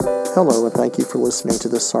Hello, and thank you for listening to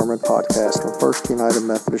this sermon podcast from First United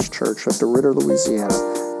Methodist Church of DeRidder, Louisiana,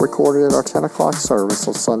 recorded at our 10 o'clock service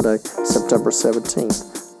on Sunday, September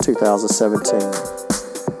 17th, 2017.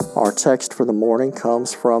 Our text for the morning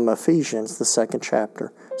comes from Ephesians, the 2nd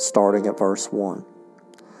chapter, starting at verse 1.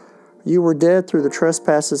 You were dead through the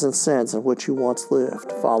trespasses and sins in which you once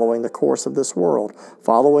lived, following the course of this world,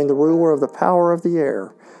 following the ruler of the power of the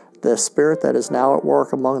air, the spirit that is now at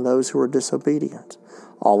work among those who are disobedient.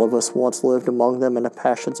 All of us once lived among them in the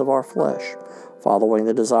passions of our flesh, following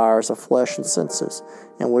the desires of flesh and senses,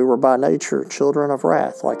 and we were by nature children of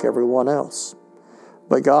wrath like everyone else.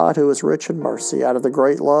 But God, who is rich in mercy, out of the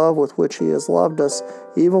great love with which He has loved us,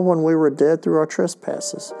 even when we were dead through our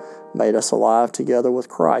trespasses, made us alive together with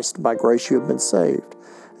Christ. By grace you have been saved,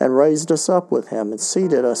 and raised us up with Him, and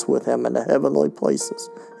seated us with Him in the heavenly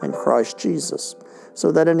places in Christ Jesus, so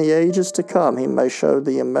that in the ages to come He may show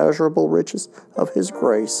the immeasurable riches of His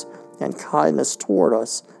grace and kindness toward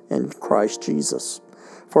us in Christ Jesus.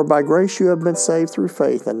 For by grace you have been saved through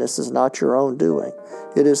faith, and this is not your own doing.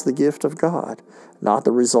 It is the gift of God, not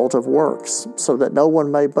the result of works, so that no one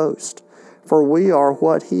may boast. For we are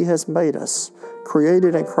what He has made us,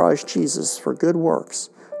 created in Christ Jesus for good works,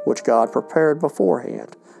 which God prepared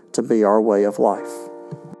beforehand to be our way of life.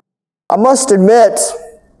 I must admit,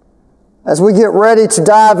 as we get ready to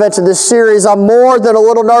dive into this series, I'm more than a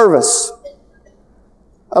little nervous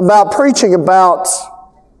about preaching about,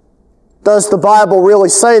 does the Bible really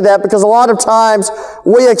say that? Because a lot of times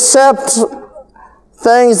we accept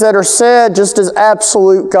things that are said just as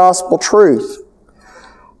absolute gospel truth.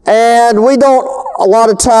 And we don't, a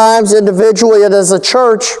lot of times, individually and as a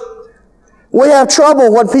church, we have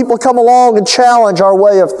trouble when people come along and challenge our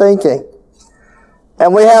way of thinking.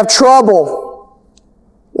 And we have trouble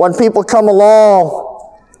when people come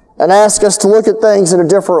along and ask us to look at things in a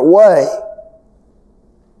different way.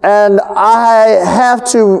 And I have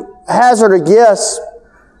to hazard a guess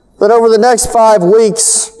that over the next 5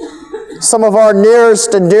 weeks, some of our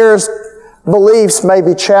nearest and dearest beliefs may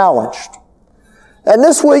be challenged. And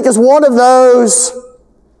this week is one of those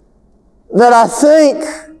that I think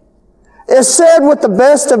is said with the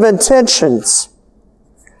best of intentions,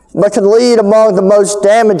 but can lead among the most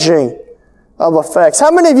damaging of effects.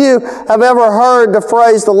 How many of you have ever heard the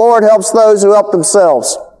phrase, the Lord helps those who help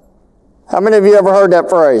themselves? How many of you ever heard that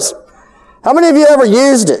phrase? How many of you ever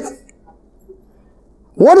used it?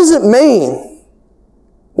 What does it mean?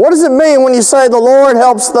 What does it mean when you say the Lord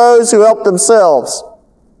helps those who help themselves?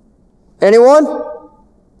 Anyone?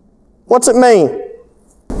 What's it mean?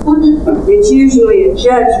 It's usually a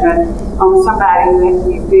judgment on somebody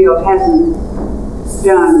who you feel hasn't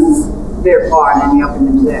done their part in helping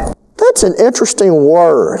themselves. That's an interesting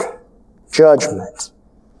word, judgment.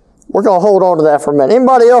 We're going to hold on to that for a minute.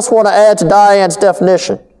 Anybody else want to add to Diane's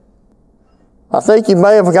definition? I think you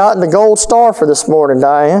may have gotten the gold star for this morning,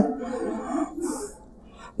 Diane.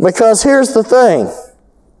 Because here's the thing.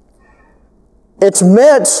 It's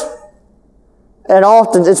meant, and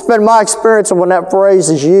often it's been my experience of when that phrase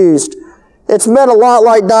is used, it's meant a lot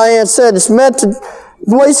like Diane said. It's meant to,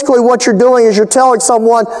 basically what you're doing is you're telling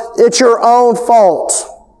someone it's your own fault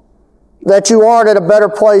that you aren't at a better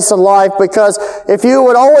place in life, because if you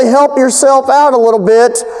would only help yourself out a little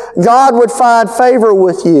bit, God would find favor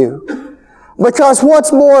with you. Because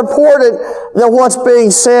what's more important than what's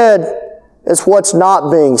being said is what's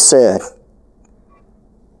not being said.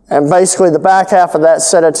 And basically the back half of that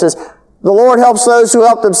sentence is, the Lord helps those who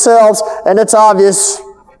help themselves, and it's obvious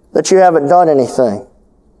that you haven't done anything.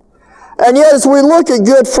 And yet as we look at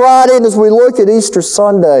Good Friday and as we look at Easter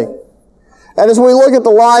Sunday, and as we look at the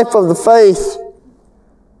life of the faith,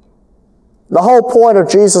 the whole point of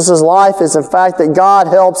Jesus' life is in fact that God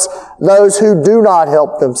helps those who do not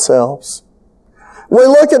help themselves. We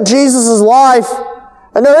look at Jesus' life,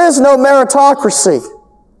 and there is no meritocracy.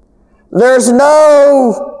 There's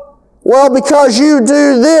no, well, because you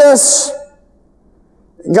do this,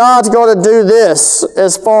 God's going to do this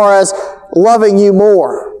as far as loving you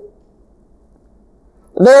more.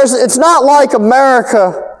 It's not like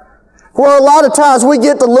America, where a lot of times we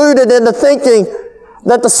get deluded into thinking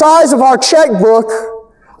that the size of our checkbook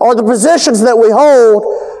or the positions that we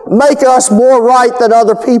hold make us more right than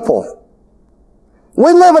other people.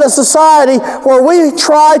 We live in a society where we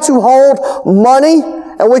try to hold money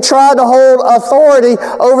and we try to hold authority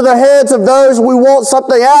over the heads of those we want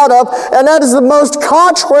something out of, and that is the most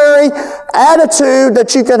contrary attitude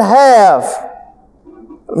that you can have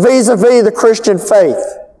vis-a-vis the Christian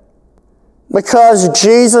faith. Because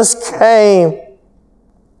Jesus came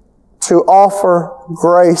to offer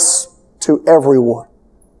grace to everyone.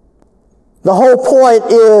 The whole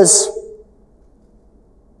point is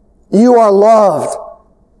You are loved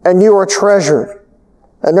and you are treasured,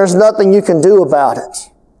 and there's nothing you can do about it.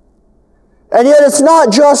 And yet it's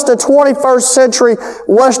not just a 21st century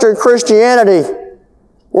Western Christianity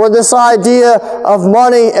where this idea of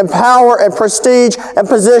money and power and prestige and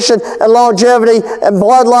position and longevity and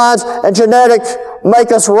bloodlines and genetics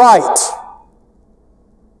make us right.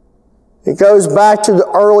 It goes back to the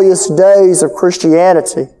earliest days of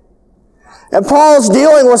Christianity. And Paul's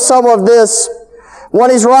dealing with some of this when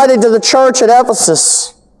he's writing to the church at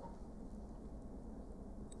Ephesus.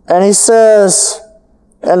 And he says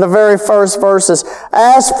in the very first verses,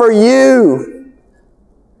 as for you.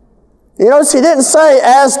 You notice he didn't say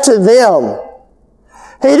as to them.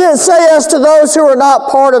 He didn't say as to those who are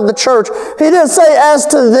not part of the church. He didn't say as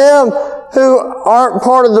to them who aren't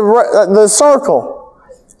part of the circle.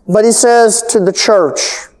 But he says to the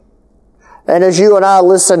church. And as you and I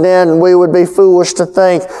listen in, we would be foolish to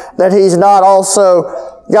think that he's not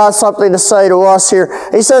also got something to say to us here.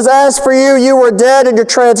 He says, as for you, you were dead in your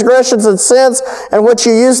transgressions and sins, in which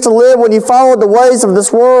you used to live when you followed the ways of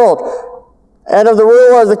this world and of the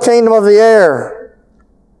ruler of the kingdom of the air.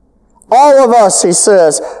 All of us, he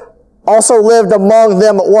says, also lived among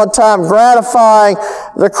them at one time, gratifying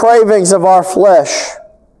the cravings of our flesh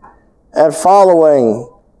and following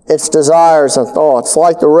its desires and thoughts.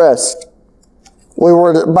 Like the rest, we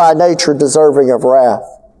were by nature deserving of wrath.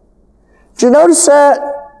 Did you notice that?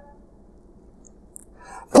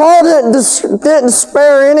 Paul didn't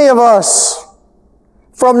spare any of us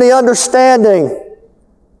from the understanding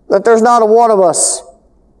that there's not a one of us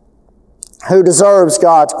who deserves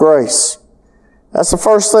God's grace. That's the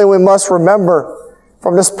first thing we must remember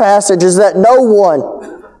from this passage, is that no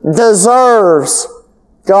one deserves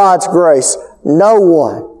God's grace. No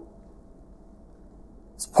one.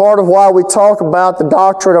 It's part of why we talk about the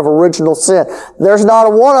doctrine of original sin. There's not a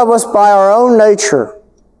one of us by our own nature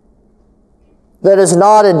that is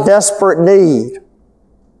not in desperate need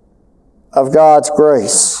of God's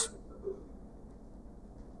grace.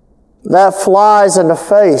 That flies in the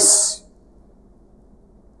face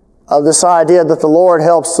of this idea that the Lord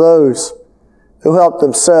helps those who help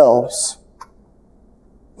themselves.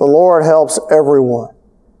 The Lord helps everyone.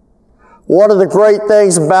 One of the great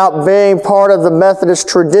things about being part of the Methodist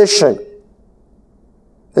tradition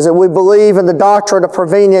is that we believe in the doctrine of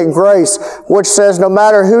prevenient grace, which says no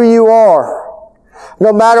matter who you are,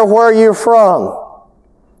 no matter where you're from,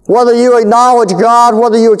 whether you acknowledge God,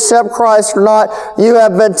 whether you accept Christ or not, you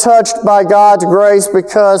have been touched by God's grace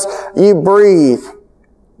because you breathe,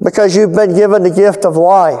 because you've been given the gift of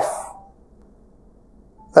life.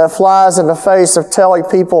 That flies in the face of telling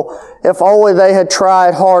people if only they had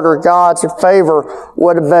tried harder, God's favor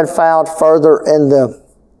would have been found further in them.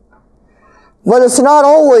 But it's not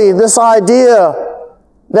only this idea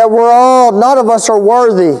that none of us are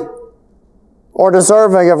worthy or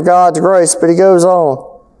deserving of God's grace, but he goes on.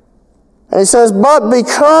 And he says, but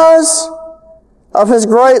because of his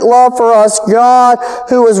great love for us, God,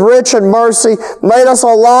 who is rich in mercy, made us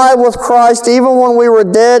alive with Christ even when we were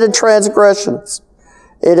dead in transgressions.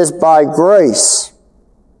 It is by grace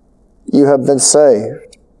you have been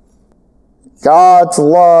saved. God's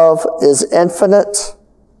love is infinite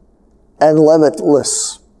and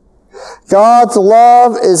limitless. God's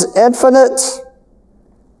love is infinite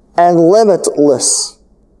and limitless.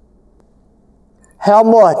 How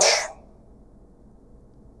much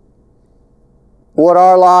would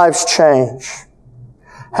our lives change?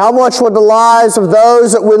 How much would the lives of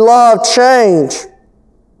those that we love change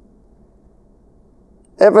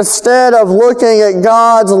if instead of looking at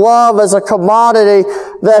God's love as a commodity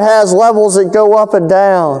that has levels that go up and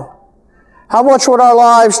down? How much would our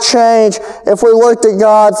lives change if we looked at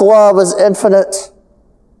God's love as infinite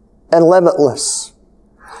and limitless?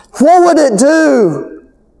 What would it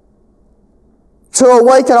do to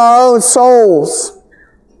awaken our own souls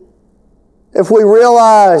if we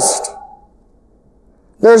realized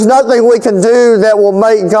there's nothing we can do that will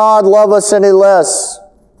make God love us any less?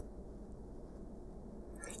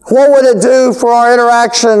 What would it do for our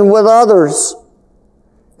interaction with others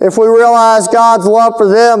if we realize God's love for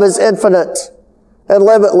them is infinite and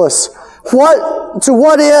limitless? To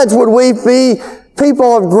what ends would we be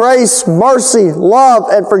people of grace, mercy, love,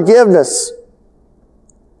 and forgiveness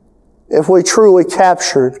if we truly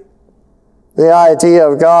captured the idea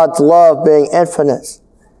of God's love being infinite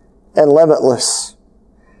and limitless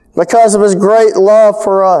because of his great love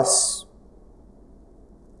for us?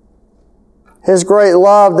 His great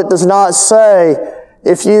love that does not say,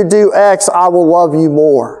 if you do X, I will love you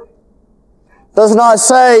more. Does not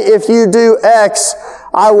say, if you do X,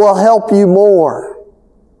 I will help you more.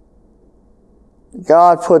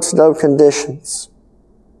 God puts no conditions.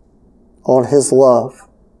 on His love.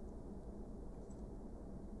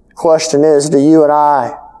 The question is, do you and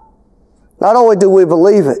I, not only do we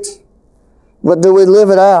believe it, but do we live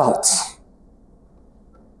it out?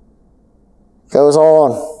 Goes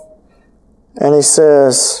on, and he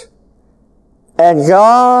says, and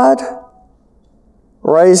God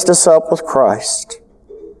raised us up with Christ.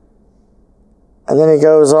 And then he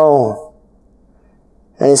goes on,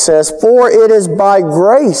 and he says, for it is by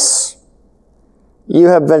grace you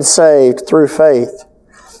have been saved through faith.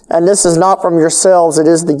 And this is not from yourselves, it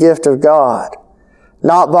is the gift of God,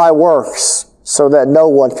 not by works, so that no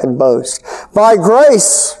one can boast. By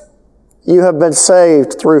grace you have been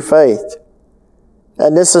saved through faith.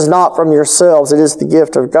 And this is not from yourselves, it is the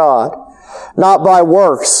gift of God, not by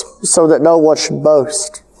works, so that no one should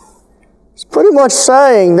boast. It's pretty much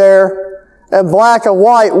saying there in black and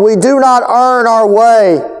white, we do not earn our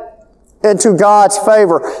way into God's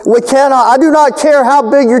favor. I do not care how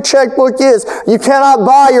big your checkbook is. You cannot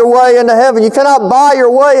buy your way into heaven. You cannot buy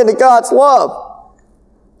your way into God's love.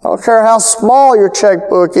 I don't care how small your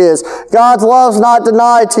checkbook is. God's love is not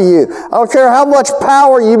denied to you. I don't care how much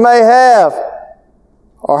power you may have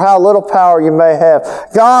or how little power you may have.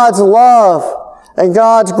 God's love and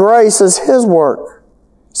God's grace is His work.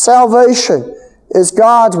 Salvation is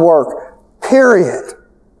God's work, period.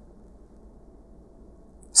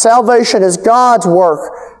 Salvation is God's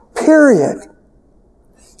work, period.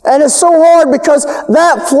 And it's so hard because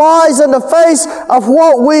that flies in the face of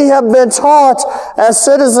what we have been taught as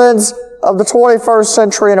citizens of the 21st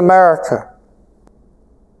century in America.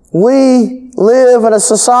 We live in a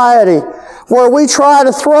society where we try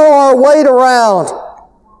to throw our weight around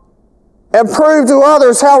and prove to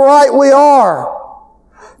others how right we are.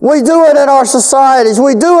 We do it in our societies.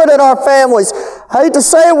 We do it in our families. I hate to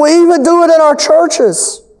say it, we even do it in our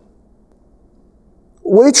churches.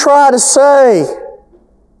 We try to say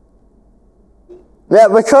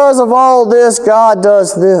that because of all this, God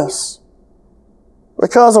does this.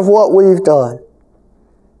 Because of what we've done.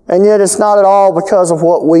 And yet it's not at all because of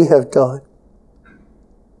what we have done.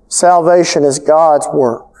 Salvation is God's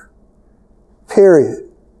work. Period.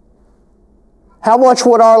 How much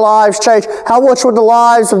would our lives change? How much would the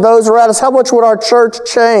lives of those around us, how much would our church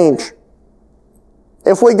change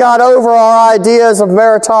if we got over our ideas of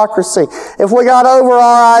meritocracy, if we got over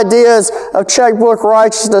our ideas of checkbook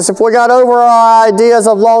righteousness, if we got over our ideas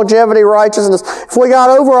of longevity righteousness, if we got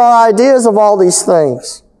over our ideas of all these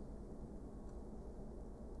things,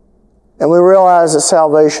 and we realize that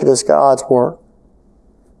salvation is God's work,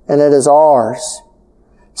 and it is ours,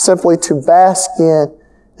 simply to bask in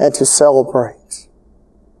and to celebrate.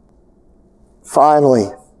 Finally,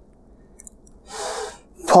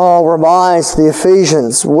 Paul reminds the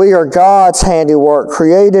Ephesians, we are God's handiwork,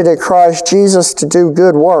 created in Christ Jesus to do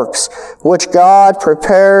good works, which God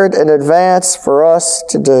prepared in advance for us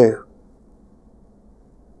to do.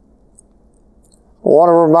 I want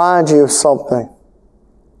to remind you of something.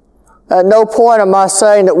 At no point am I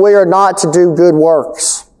saying that we are not to do good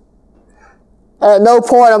works. At no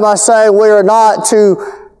point am I saying we are not to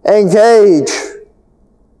engage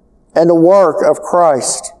in the work of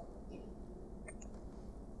Christ.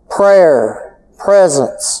 Prayer,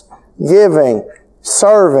 presence, giving,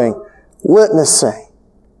 serving, witnessing.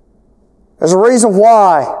 There's a reason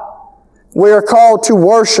why we are called to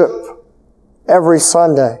worship every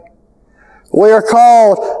Sunday. We are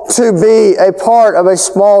called to be a part of a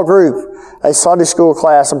small group, a Sunday school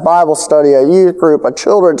class, a Bible study, a youth group, a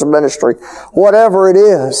children's ministry, whatever it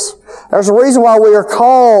is. There's a reason why we are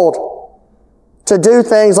called to do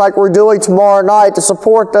things like we're doing tomorrow night to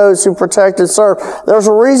support those who protect and serve. There's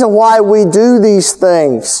a reason why we do these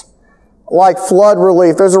things, like flood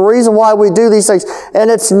relief. There's a reason why we do these things. And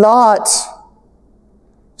it's not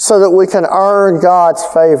so that we can earn God's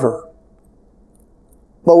favor,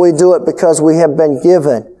 but we do it because we have been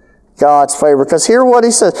given God's favor. Because hear what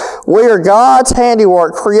he says. We are God's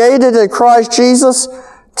handiwork, created in Christ Jesus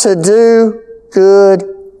to do good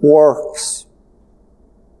works.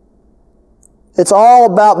 It's all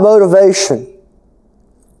about motivation.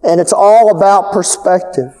 And it's all about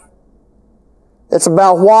perspective. It's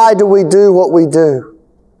about why do we do what we do.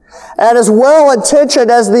 And as well-intentioned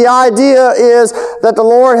as the idea is that the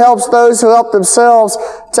Lord helps those who help themselves,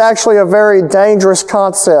 it's actually a very dangerous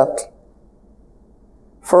concept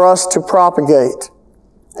for us to propagate.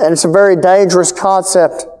 And it's a very dangerous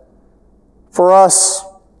concept for us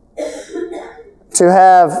to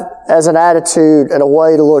have as an attitude and a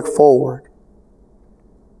way to look forward.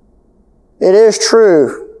 It is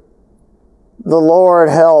true, the Lord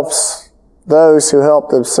helps those who help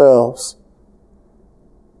themselves,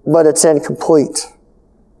 but it's incomplete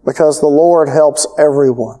because the Lord helps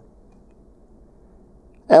everyone.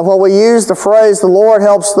 And when we use the phrase, the Lord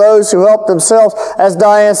helps those who help themselves, as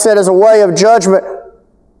Diane said, as a way of judgment,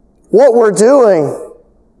 what we're doing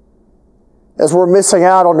is we're missing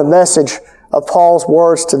out on the message of Paul's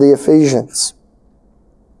words to the Ephesians.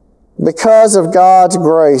 Because of God's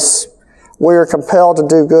grace, we are compelled to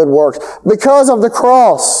do good works. Because of the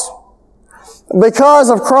cross, because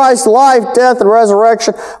of Christ's life, death, and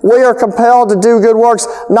resurrection, we are compelled to do good works,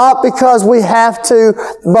 not because we have to,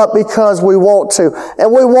 but because we want to.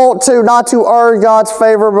 And we want to not to earn God's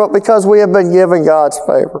favor, but because we have been given God's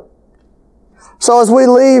favor. So as we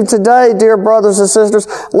leave today, dear brothers and sisters,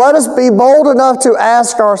 let us be bold enough to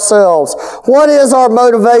ask ourselves, what is our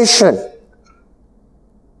motivation?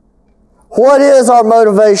 What is our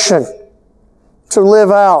motivation to live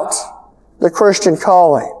out the Christian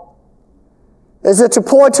calling? Is it to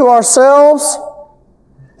point to ourselves?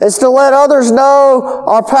 Is it to let others know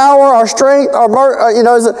our power, our strength,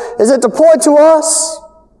 is it to point to us?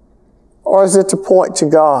 Or is it to point to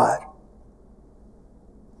God?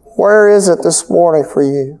 Where is it this morning for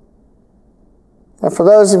you? And for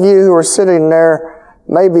those of you who are sitting there,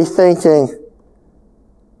 maybe thinking,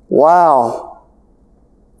 wow,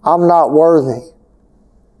 I'm not worthy.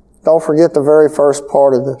 Don't forget the very first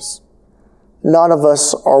part of this. None of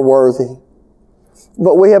us are worthy.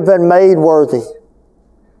 But we have been made worthy.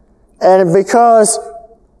 And because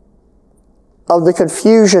of the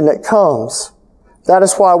confusion that comes, that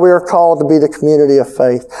is why we are called to be the community of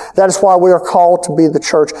faith. That is why we are called to be the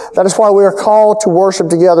church. That is why we are called to worship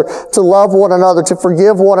together, to love one another, to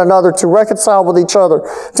forgive one another, to reconcile with each other,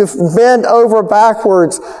 to bend over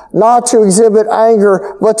backwards, not to exhibit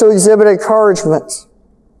anger, but to exhibit encouragement.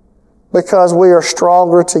 Because we are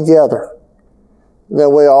stronger together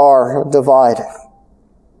than we are divided.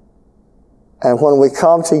 And when we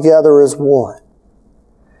come together as one,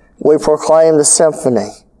 we proclaim the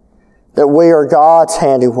symphony that we are God's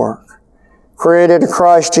handiwork, created in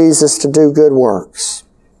Christ Jesus to do good works.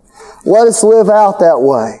 Let us live out that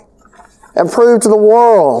way and prove to the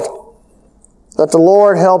world that the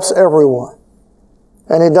Lord helps everyone,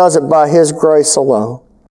 and He does it by His grace alone.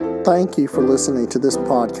 Thank you for listening to this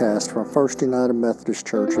podcast from First United Methodist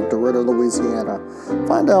Church of DeRidder, Louisiana.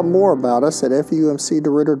 Find out more about us at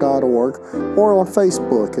fumcderidder.org or on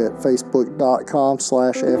Facebook at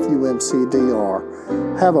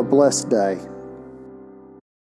facebook.com/FUMCDR. Have a blessed day.